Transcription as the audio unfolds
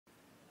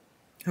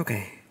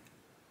Okay,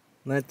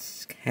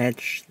 let's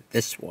catch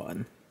this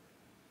one.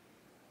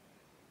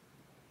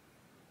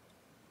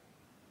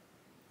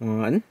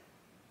 1,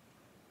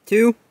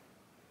 2,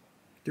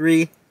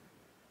 3.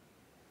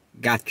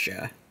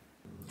 Gotcha.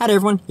 Hi there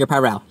everyone, your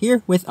Pyral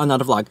here with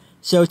another vlog.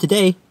 So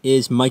today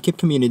is Mudkip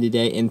Community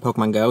Day in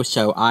Pokemon Go,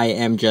 so I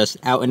am just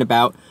out and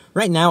about.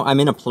 Right now I'm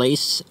in a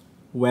place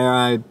where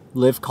I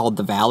live called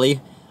the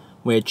Valley,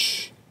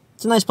 which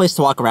it's a nice place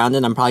to walk around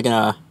in. I'm probably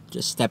gonna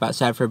just step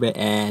outside for a bit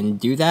and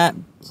do that,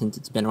 since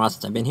it's been a while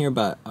since I've been here,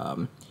 but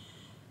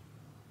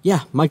yeah,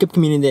 Mudkip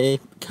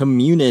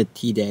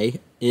Community Day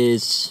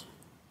is,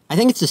 I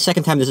think it's the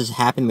second time this has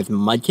happened with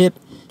Mudkip,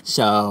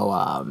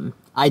 so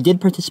I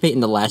did participate in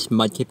the last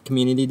Mudkip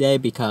Community Day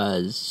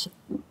because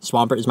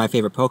Swampert is my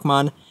favorite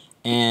Pokemon,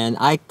 and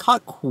I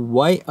caught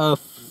quite a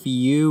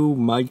few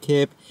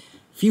Mudkip,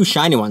 few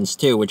shiny ones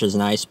too, which is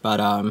nice, but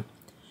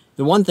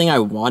the one thing I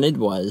wanted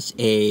was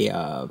a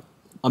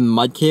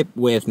Mudkip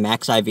with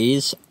max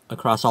IVs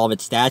across all of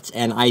its stats,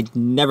 and I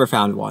never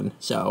found one,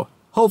 so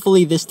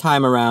hopefully this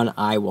time around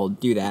I will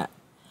do that.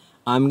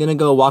 I'm gonna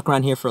go walk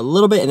around here for a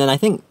little bit, and then I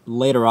think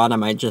later on I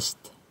might just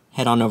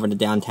head on over to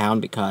downtown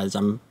because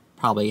I'm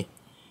probably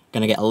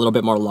gonna get a little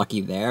bit more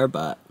lucky there,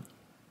 but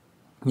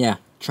yeah,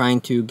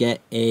 trying to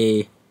get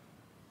a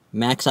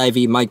max IV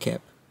Mudkip.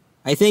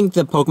 I think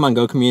the Pokemon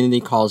Go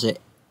community calls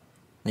it,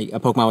 like, a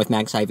Pokemon with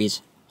max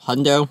IVs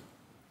Hundo,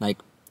 like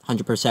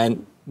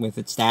 100% with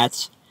its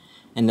stats,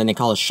 and then they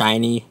call a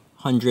shiny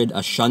 100 a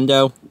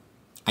Shundo.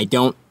 I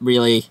don't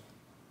really,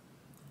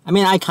 I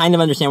mean, I kind of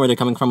understand where they're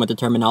coming from with the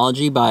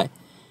terminology, but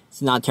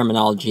it's not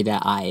terminology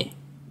that I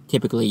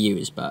typically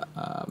use, but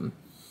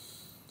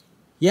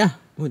yeah.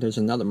 Ooh, there's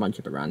another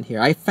Mudkip around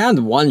here. I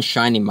found one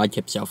shiny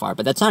Mudkip so far,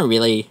 but that's not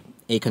really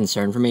a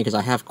concern for me because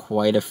I have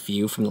quite a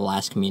few from the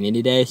last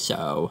community day,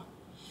 so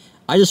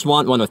I just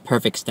want one with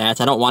perfect stats.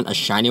 I don't want a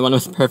shiny one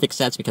with perfect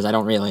stats because I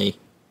don't really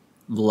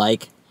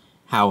like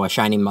how a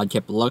shiny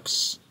Mudkip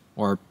looks,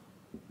 or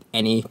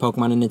any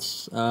Pokemon in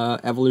its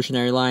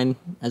evolutionary line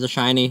as a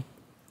shiny.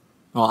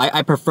 Well,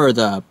 I prefer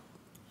the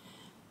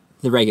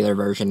regular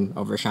version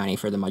over shiny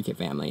for the Mudkip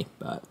family,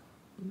 but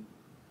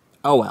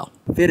oh well.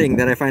 Fitting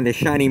that I find a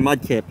shiny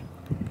Mudkip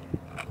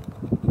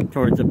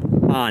towards a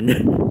pond,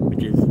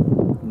 which is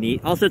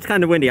neat. Also, it's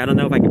kind of windy. I don't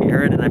know if I can be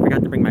heard, and I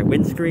forgot to bring my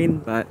windscreen,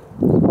 but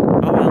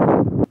oh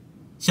well.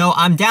 So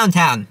I'm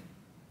downtown.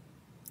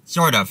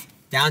 Sort of.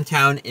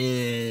 Downtown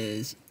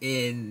is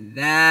in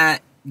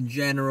that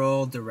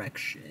general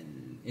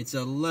direction. It's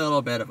a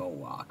little bit of a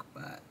walk,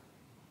 but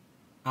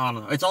I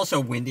don't know. It's also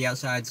windy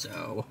outside,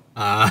 so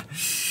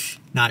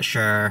not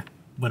sure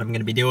what I'm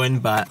gonna be doing,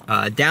 but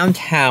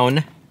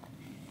downtown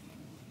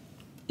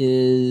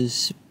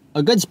is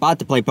a good spot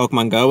to play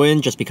Pokemon Go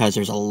in, just because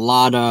there's a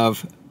lot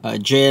of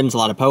gyms, a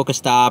lot of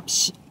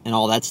Pokestops, and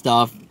all that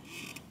stuff.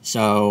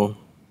 So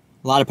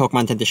a lot of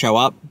Pokemon tend to show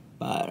up,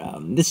 but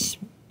this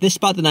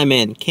spot that I'm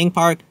in, Kings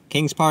Park,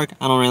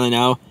 I don't really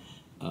know.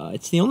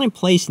 It's the only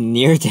place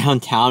near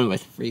downtown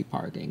with free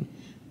parking,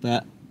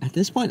 but at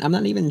this point, I'm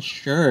not even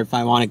sure if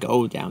I want to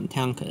go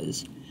downtown,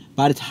 because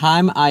by the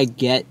time I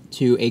get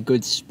to a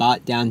good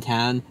spot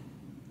downtown,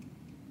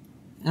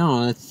 I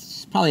don't know,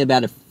 it's probably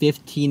about a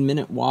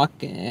 15-minute walk,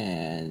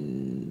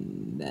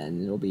 and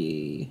then it'll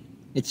be,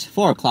 it's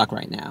 4 o'clock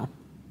right now,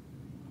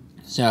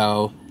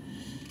 so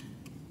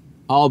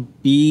I'll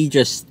be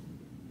just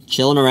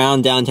chilling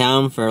around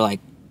downtown for like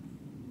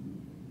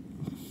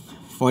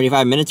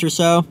 45 minutes or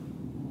so,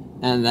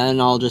 and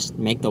then I'll just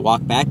make the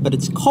walk back. But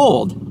it's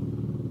cold.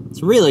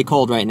 It's really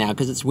cold right now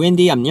because it's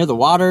windy. I'm near the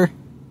water.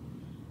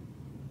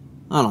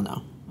 I don't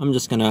know. I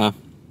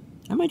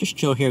might just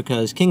chill here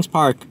because Kings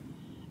Park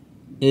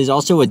is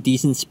also a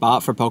decent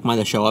spot for Pokemon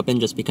to show up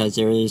in, just because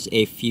there is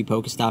a few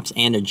Pokestops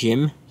and a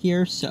gym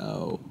here,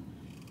 so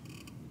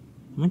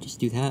I might just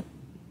do that.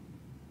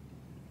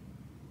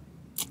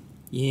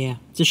 Yeah,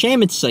 it's a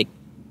shame it's like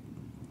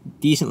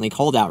decently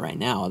cold out right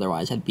now,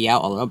 otherwise I'd be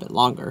out a little bit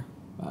longer,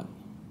 but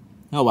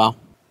oh well.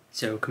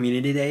 So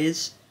community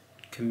days,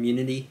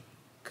 community,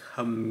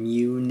 I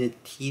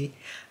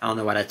don't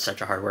know why that's such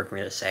a hard word for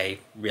me to say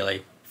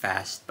really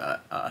fast,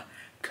 but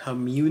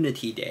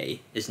community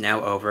day is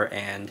now over,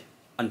 and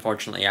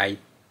unfortunately I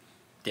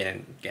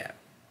didn't get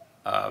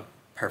a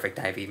perfect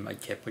IV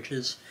Mudkip, which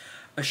is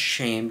a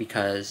shame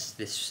because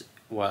this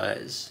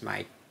was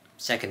my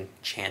second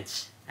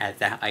chance at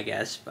that, I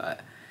guess, but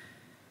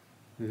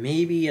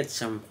maybe at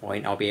some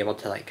point I'll be able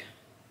to like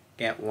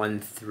get one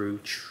through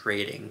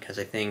trading, because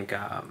I think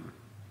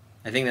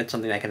that's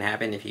something that can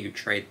happen if you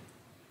trade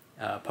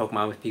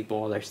Pokemon with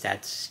people. Their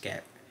stats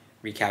get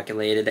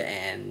recalculated,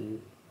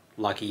 and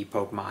lucky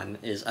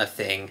Pokemon is a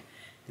thing,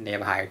 and they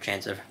have a higher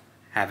chance of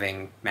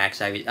having max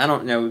IV. I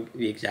don't know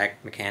the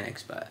exact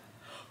mechanics, but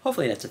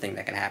hopefully that's a thing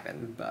that can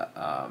happen. But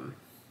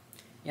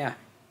yeah,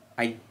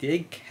 I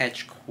did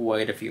catch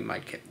quite a few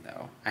Mudkip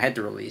though. I had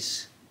to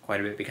release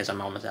quite a bit because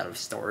I'm almost out of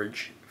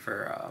storage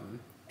for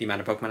the amount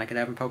of Pokemon I could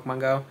have in Pokemon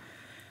Go.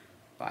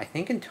 But I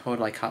think in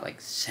total I caught like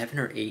 7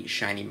 or 8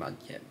 shiny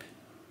Mudkip.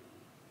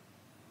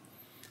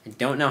 I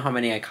don't know how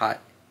many I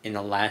caught in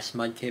the last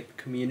Mudkip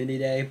community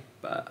day,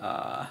 but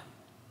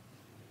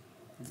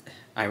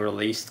I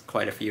released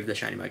quite a few of the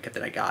shiny Mudkip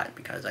that I got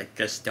because I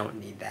just don't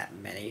need that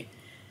many.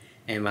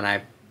 And when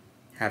I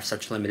have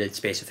such limited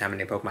space with how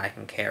many Pokemon I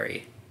can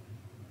carry,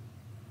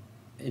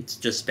 it's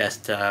just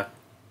best to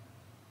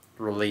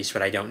release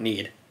what I don't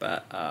need.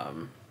 But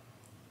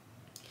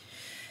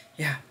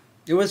yeah,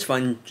 it was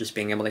fun just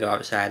being able to go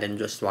outside and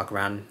just walk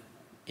around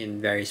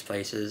in various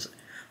places,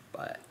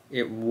 but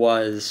it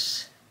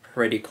was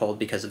pretty cold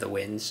because of the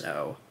wind,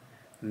 so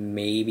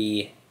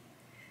maybe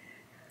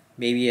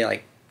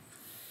like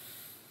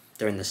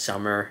during the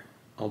summer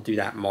I'll do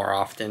that more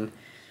often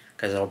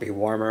because it'll be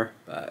warmer.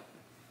 But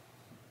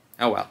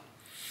oh well,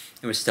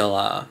 it was still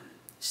a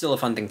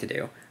fun thing to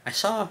do. I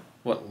saw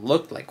what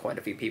looked like quite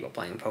a few people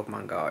playing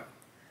Pokemon Go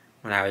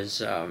when I was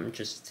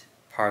just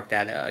parked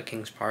at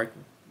Kings Park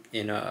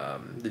in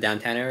the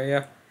downtown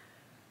area,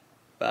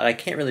 but I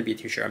can't really be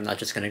too sure. I'm not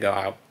just gonna go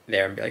out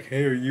there and be like,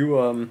 hey, are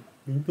you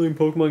playing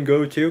Pokemon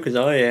Go too? Because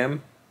I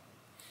am.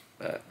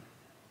 But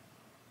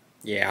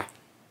yeah,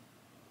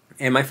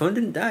 and my phone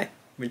didn't die,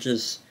 which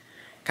is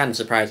kind of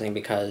surprising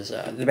because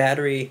the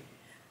battery,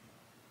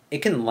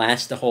 it can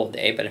last the whole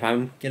day, but if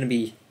I'm gonna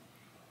be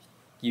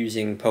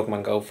using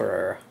Pokemon Go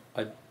for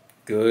a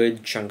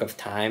good chunk of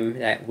time,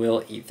 that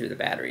will eat through the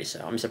battery.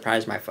 So I'm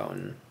surprised my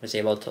phone was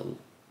able to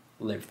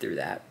live through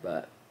that,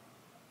 but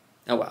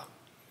oh well.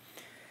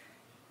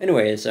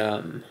 Anyways,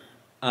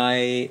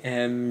 I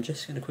am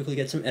just gonna quickly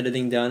get some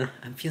editing done.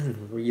 I'm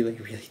feeling really,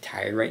 really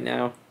tired right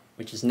now,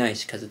 which is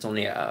nice because it's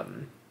only is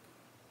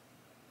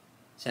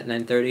that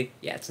 9:30?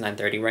 Yeah, it's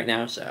 9:30 right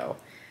now, so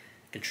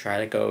I could try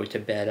to go to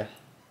bed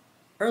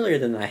earlier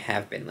than I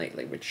have been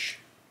lately, which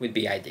would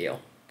be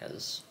ideal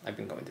because I've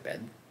been going to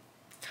bed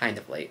kind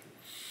of late.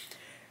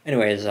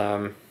 Anyways,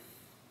 I'm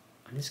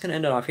just gonna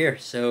end it off here.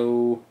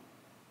 So,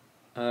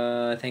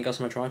 thank you all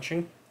so much for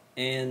watching,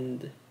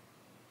 and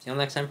see you all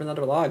next time for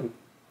another vlog.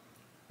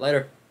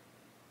 Later.